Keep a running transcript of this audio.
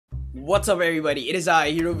What's up everybody, it is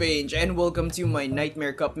I, Hero Vange, and welcome to my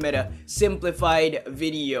Nightmare Cup meta simplified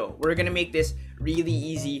video. We're gonna make this really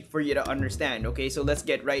easy for you to understand, okay? So let's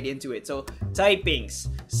get right into it. So, typings.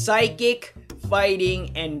 Psychic,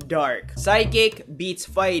 fighting, and dark. Psychic beats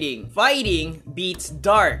fighting. Fighting beats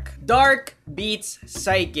dark. Dark beats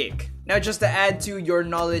psychic. Now just to add to your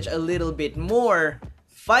knowledge a little bit more,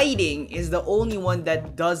 fighting is the only one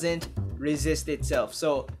that doesn't resist itself.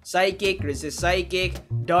 So psychic resists psychic,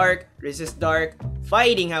 dark resists dark.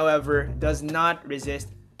 Fighting, however, does not resist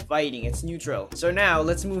fighting. It's neutral. So now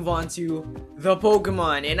let's move on to the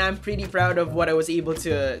Pokemon, and I'm pretty proud of what I was able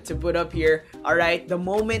to put up here. Alright, the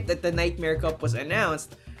moment that the Nightmare Cup was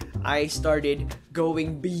announced, I started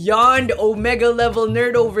going beyond Omega level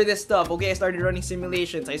nerd over this stuff. Okay, I started running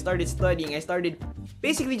simulations, I started studying, I started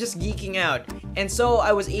basically just geeking out. And so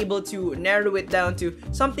I was able to narrow it down to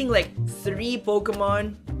something like 3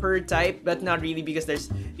 Pokemon per type, but not really because there's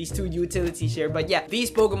these 2 utilities here. But yeah,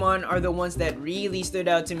 these Pokemon are the ones that really stood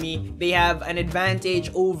out to me. They have an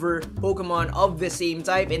advantage over Pokemon of the same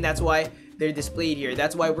type, and that's why they're displayed here.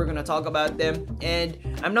 That's why we're gonna talk about them. And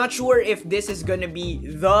I'm not sure if this is gonna be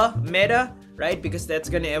the meta, right? Because that's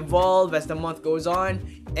gonna evolve as the month goes on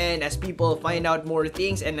and as people find out more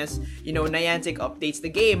things and as, you know, Niantic updates the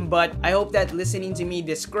game. But I hope that listening to me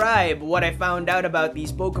describe what I found out about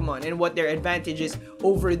these Pokemon and what their advantages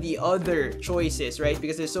over the other choices, right?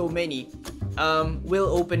 Because there's so many, will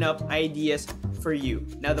open up ideas for you.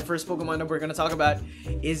 Now, the first Pokemon that we're gonna talk about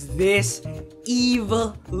is this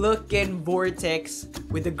evil looking Vortex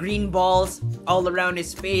with the green balls all around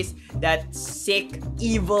his face, that sick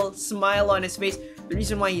evil smile on his face. The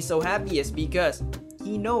reason why he's so happy is because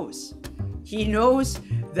he knows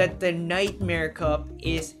that the Nightmare Cup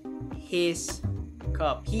is his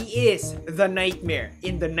cup. He is the nightmare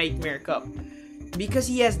in the Nightmare Cup. Because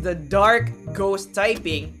he has the dark ghost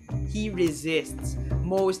typing, he resists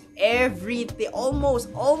almost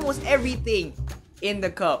everything in the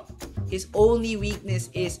cup. His only weakness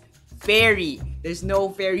is fairy. There's no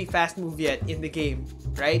fairy fast move yet in the game,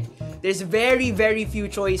 right? There's very few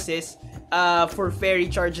choices for fairy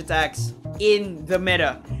charge attacks in the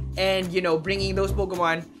meta, and you know, bringing those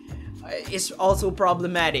Pokemon is also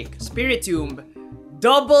problematic. Spiritomb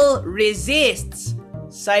double resists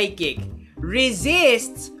psychic,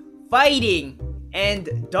 resists fighting,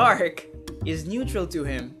 and dark is neutral to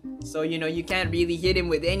him. So, you know, you can't really hit him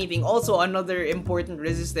with anything. Also, another important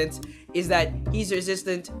resistance is that he's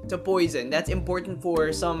resistant to poison. That's important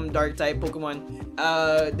for some dark type Pokemon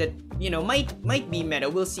that, you know, might be meta.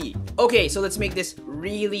 We'll see. Okay, so let's make this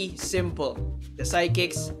really simple. The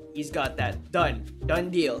psychics, he's got that. Done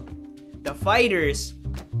deal. The fighters,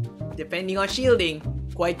 depending on shielding,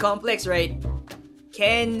 quite complex, right?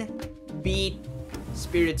 Can beat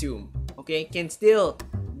Spiritomb. Okay, can still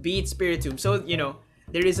beat Spiritomb. So, you know,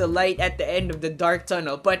 there is a light at the end of the dark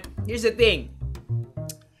tunnel. But here's the thing.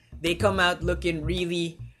 They come out looking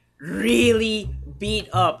really beat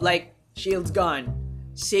up. Like, shield's gone.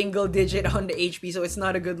 Single digit on the HP. So it's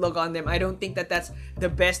not a good look on them. I don't think that that's the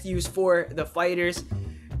best use for the fighters.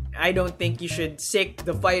 I don't think you should sick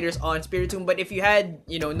the fighters on Spiritomb. But if you had,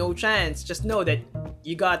 you know, no chance, just know that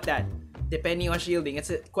you got that. Depending on shielding,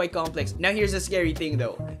 it's quite complex. Now here's the scary thing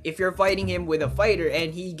though. If you're fighting him with a fighter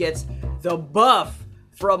and he gets the buff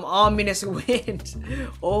from Ominous Wind,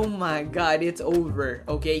 oh my god, it's over.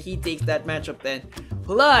 Okay, he takes that matchup then.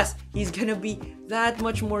 Plus, he's gonna be that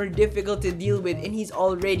much more difficult to deal with, and he's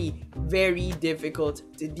already very difficult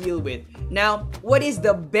to deal with. Now, what is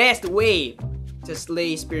the best way to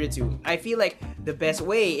slay Spiritomb? I feel like the best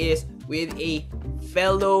way is with a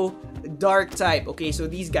fellow dark type. Okay, so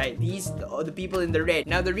these guys, the people in the red.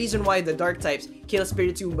 Now, the reason why the dark types kill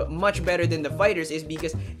Spiritomb much better than the fighters is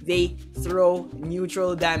because they throw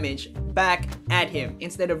neutral damage back at him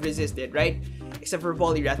instead of resisted, right? Except for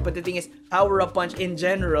Poliwrath. But the thing is, Power Up Punch in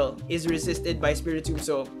general is resisted by Spiritomb,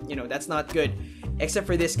 so, you know, that's not good. Except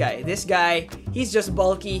for this guy. This guy, he's just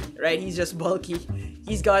bulky, right? He's just bulky.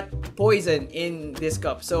 He's got poison in this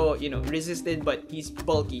cup, so, you know, resisted, but he's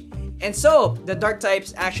bulky. And so, the dark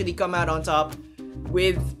types actually come out on top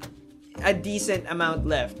with a decent amount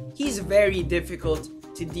left. He's very difficult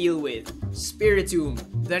to deal with.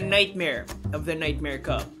 Spiritomb, the nightmare of the Nightmare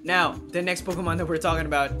Cup. Now, the next Pokemon that we're talking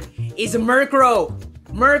about is Murkrow.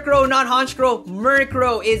 Murkrow, not Honchkrow.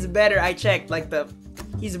 Murkrow is better. I checked, like,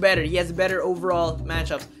 he's better. He has better overall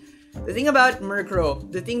matchups. The thing about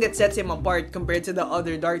Murkrow, the thing that sets him apart compared to the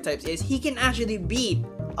other dark types is he can actually beat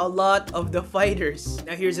a lot of the fighters.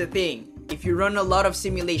 Now here's the thing. If you run a lot of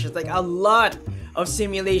simulations, like a lot of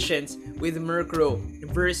simulations with Murkrow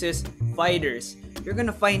versus fighters, you're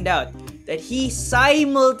gonna find out that he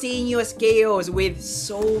simultaneous KOs with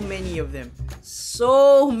so many of them.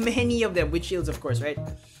 So many of them, with shields of course, right?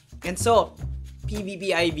 And so,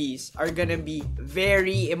 PvP IVs are gonna be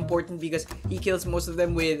very important because he kills most of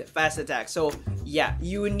them with fast attack. So yeah,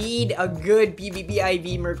 you need a good PvP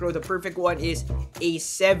IV Murkrow. The perfect one is a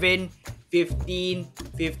 7, 15,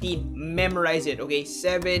 15. Memorize it, okay?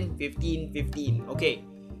 7, 15, 15. Okay,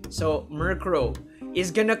 so Murkrow is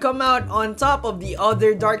gonna come out on top of the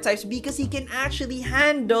other dark types because he can actually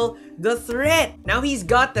handle the threat. Now he's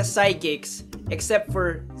got the psychics, except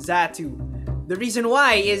for Xatu. The reason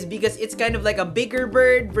why is because it's kind of like a bigger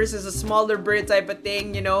bird versus a smaller bird type of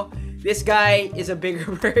thing, you know? This guy is a bigger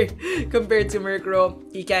bird compared to Murkrow.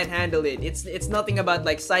 He can't handle it. It's nothing about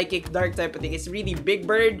like psychic dark type of thing. It's really big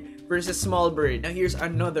bird versus small bird. Now here's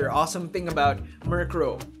another awesome thing about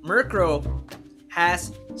Murkrow. Murkrow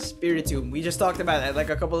has Spiritomb. We just talked about that like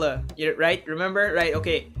a couple of, right? Remember? Right,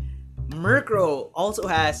 okay. Murkrow also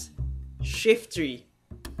has Shiftry.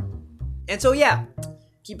 And so yeah,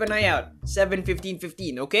 keep an eye out. 7, 15,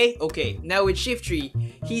 15, okay? Okay. Now with Shiftry,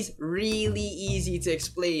 he's really easy to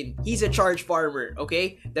explain. He's a charge farmer,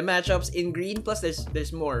 okay? The matchups in green, plus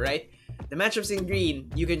there's more, right? The matchups in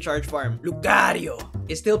green, you can charge farm. Lucario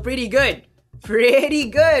is still pretty good. Pretty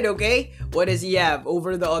good, okay? What does he have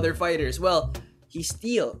over the other fighters? Well, he's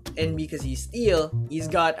steel. And because he's steel, he's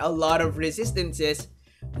got a lot of resistances.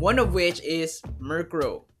 One of which is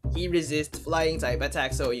Murkrow. He resists flying type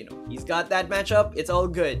attacks, so you know he's got that matchup. It's all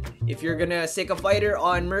good. If you're gonna sick a fighter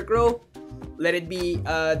on Murkrow, let it be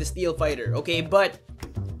the steel fighter, okay? But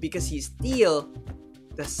because he's steel,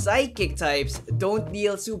 the psychic types don't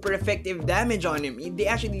deal super effective damage on him. They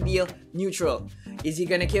actually deal neutral. Is he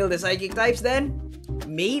gonna kill the psychic types then?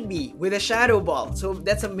 Maybe with a shadow ball. So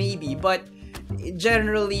that's a maybe, but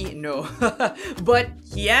generally no. But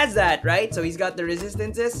he has that, right? So he's got the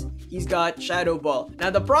resistances, he's got shadow ball. Now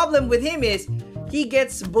the problem with him is he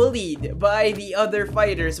gets bullied by the other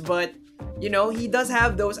fighters, but you know, he does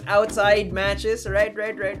have those outside matches, right?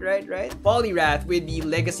 Poliwrath with the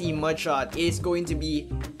Legacy Mudshot is going to be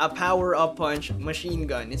a power-up punch machine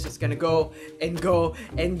gun. It's just gonna go and go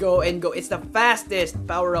and go and go. It's the fastest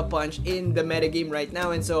power-up punch in the metagame right now,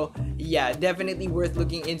 and so yeah, definitely worth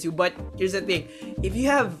looking into. But here's the thing, if you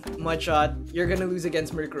have Mudshot, you're gonna lose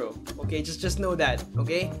against Murkrow, okay? Just know that,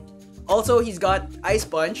 okay? Also, he's got Ice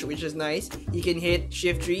Punch, which is nice. He can hit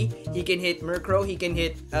Shiftry, he can hit Murkrow, he can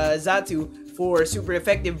hit Xatu for super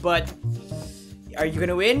effective, but are you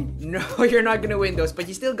gonna win? No, you're not gonna win those, but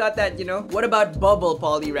you still got that, you know? What about Bubble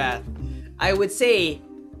Poliwrath? I would say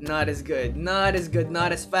not as good, not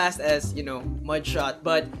as fast as, you know, Mudshot,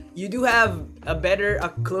 but you do have a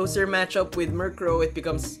closer matchup with Murkrow. It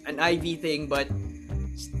becomes an IV thing, but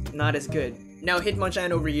not as good. Now,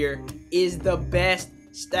 Hitmonchan over here is the best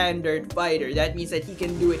standard fighter. That means that he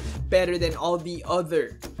can do it better than all the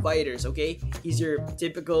other fighters, okay? He's your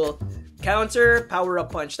typical counter,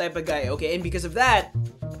 power-up punch type of guy, okay? And because of that,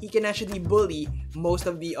 he can actually bully most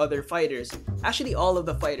of the other fighters. Actually, all of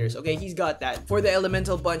the fighters, okay? He's got that. For the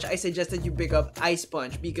elemental punch, I suggest that you pick up Ice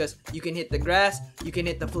Punch because you can hit the grass, you can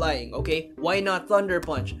hit the flying, okay? Why not Thunder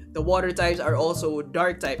Punch? The water types are also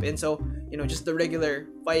dark type, and so, you know, just the regular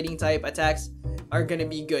fighting type attacks are gonna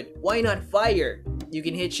be good. Why not Fire? You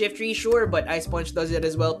can hit Shiftry, sure, but Ice Punch does it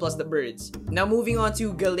as well, plus the birds. Now moving on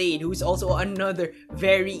to Gallade, who's also another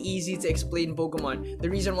very easy to explain Pokemon. The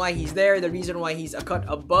reason why he's there, the reason why he's a cut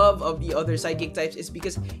above of the other psychic types is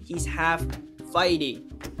because he's half fighting.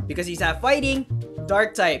 Because he's half fighting,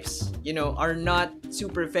 dark types, you know, are not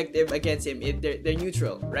super effective against him. They're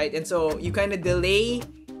neutral, right? And so you kind of delay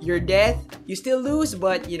your death. You still lose,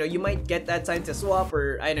 but you know, you might get that time to swap,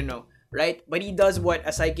 or I don't know, right? But he does what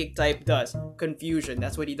a psychic type does. Confusion.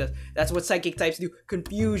 That's what he does. That's what psychic types do.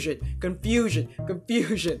 Confusion.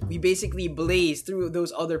 We basically blaze through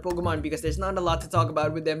those other Pokemon because there's not a lot to talk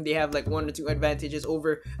about with them. They have like 1 or 2 advantages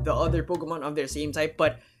over the other Pokemon of their same type.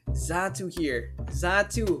 But Xatu here.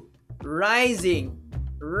 Xatu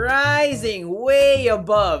rising way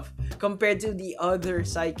above compared to the other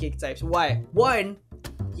psychic types. Why? One,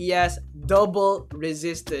 he has double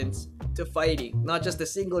resistance to fighting, not just the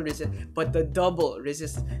single resistance, but the double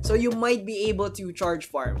resistance. So you might be able to charge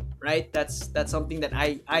farm, right? That's something that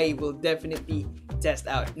I will definitely test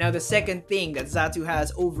out. Now the second thing that Xatu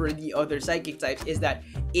has over the other psychic types is that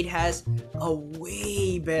it has a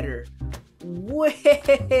way better move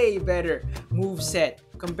set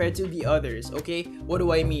compared to the others, okay? What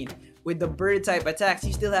do I mean? With the bird type attacks,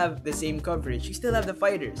 you still have the same coverage. You still have the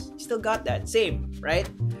fighters. You still got that. Same, right?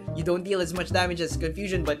 You don't deal as much damage as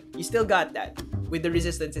Confusion, but you still got that. With the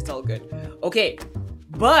resistance, it's all good. Okay,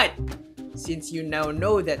 but since you now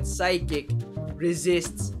know that Psychic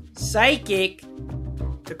resists Psychic,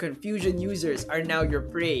 the Confusion users are now your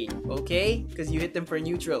prey, okay? Because you hit them for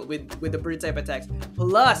neutral with the bird type attacks.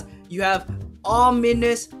 Plus, you have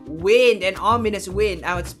Ominous Wind, and Ominous Wind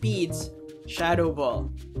outspeeds Shadow Ball.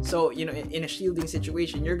 So, you know, in a shielding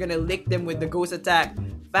situation, you're gonna lick them with the ghost attack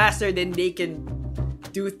faster than they can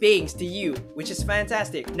do things to you, which is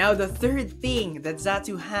fantastic. Now, the third thing that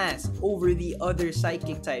Xatu has over the other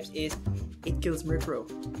Psychic types is it kills Murkrow.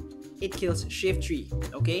 It kills Shiftry,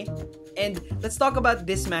 okay? And let's talk about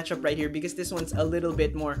this matchup right here, because this one's a little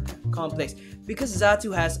bit more complex. Because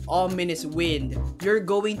Xatu has Ominous Wind, you're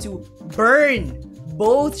going to burn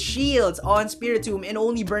both shields on Spiritomb and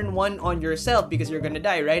only burn one on yourself because you're gonna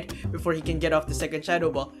die, right? Before he can get off the second Shadow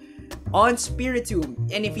Ball on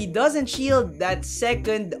Spiritomb. And if he doesn't shield that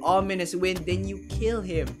second Ominous Wind, then you kill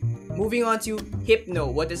him. Moving on to Hypno.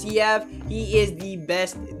 What does he have? He is the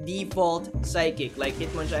best default Psychic. Like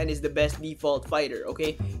Hitmonchan is the best default fighter,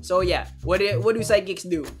 okay? So yeah, what do Psychics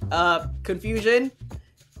do? Confusion.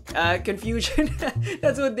 Confusion.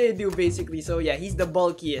 That's what they do basically. So yeah, he's the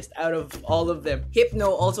bulkiest out of all of them. Hypno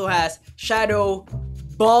also has Shadow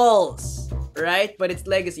Balls, right? But it's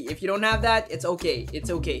Legacy. If you don't have that, it's okay. It's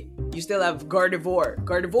okay. You still have Gardevoir.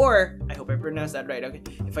 Gardevoir, I hope I pronounced that right, okay?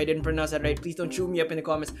 If I didn't pronounce that right, please don't chew me up in the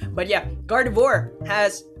comments. But yeah, Gardevoir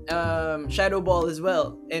has Shadow Ball as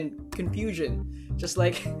well, and Confusion, just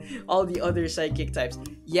like all the other Psychic types.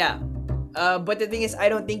 Yeah, but the thing is, I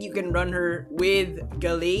don't think you can run her with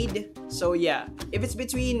Gallade. So yeah, if it's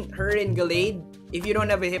between her and Gallade, if you don't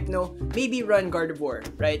have a Hypno, maybe run Gardevoir,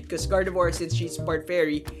 right? Because Gardevoir, since she's part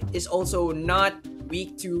Fairy, is also not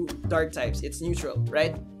weak to Dark types. It's neutral,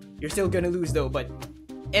 right? You're still gonna lose though, but...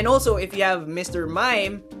 And also, if you have Mr.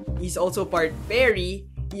 Mime, he's also part Fairy.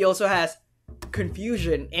 He also has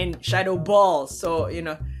Confusion and Shadow Balls. So, you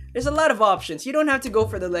know, there's a lot of options. You don't have to go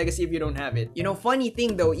for the Legacy if you don't have it. You know, funny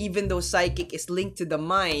thing though, even though Psychic is linked to the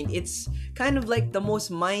mind, it's kind of like the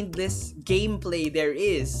most mindless gameplay there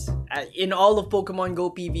is in all of Pokemon Go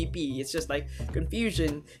PvP. It's just like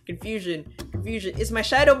Confusion, Confusion, Confusion. Is my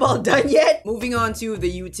Shadow Ball done yet? Moving on to the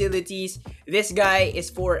utilities. This guy is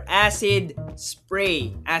for Acid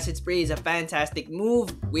Spray. Acid Spray is a fantastic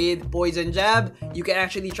move with Poison Jab. You can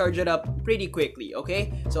actually charge it up pretty quickly,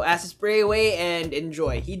 okay? So Acid Spray away and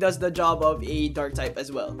enjoy. He does the job of a Dark type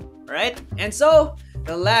as well, alright? And so,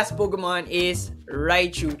 the last Pokemon is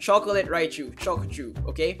Raichu. Chocolate Raichu. Chocochu,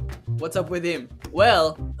 okay? What's up with him?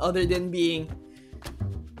 Well, other than being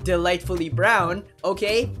delightfully brown,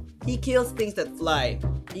 okay? He kills things that fly.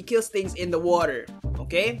 He kills things in the water,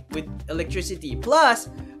 okay? With electricity. Plus,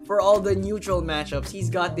 for all the neutral matchups, he's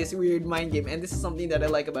got this weird mind game. And this is something that I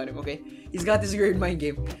like about him, okay? He's got this weird mind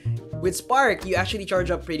game. With Spark, you actually charge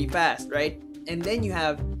up pretty fast, right? And then you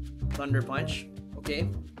have Thunder Punch, okay?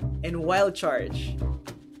 And Wild Charge.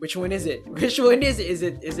 Which one is it? Which one is it?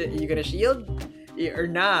 Is it are you gonna shield? Or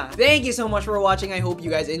nah? Thank you so much for watching. I hope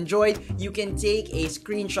you guys enjoyed. You can take a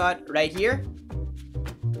screenshot right here.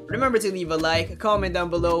 Remember to leave a like, comment down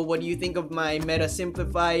below. What do you think of my meta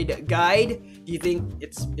simplified guide? Do you think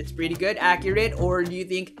it's pretty good, accurate, or do you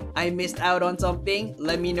think I missed out on something?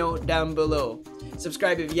 Let me know down below.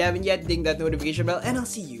 Subscribe if you haven't yet, ding that notification bell, and I'll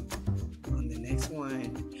see you on the next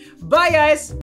one. Bye guys!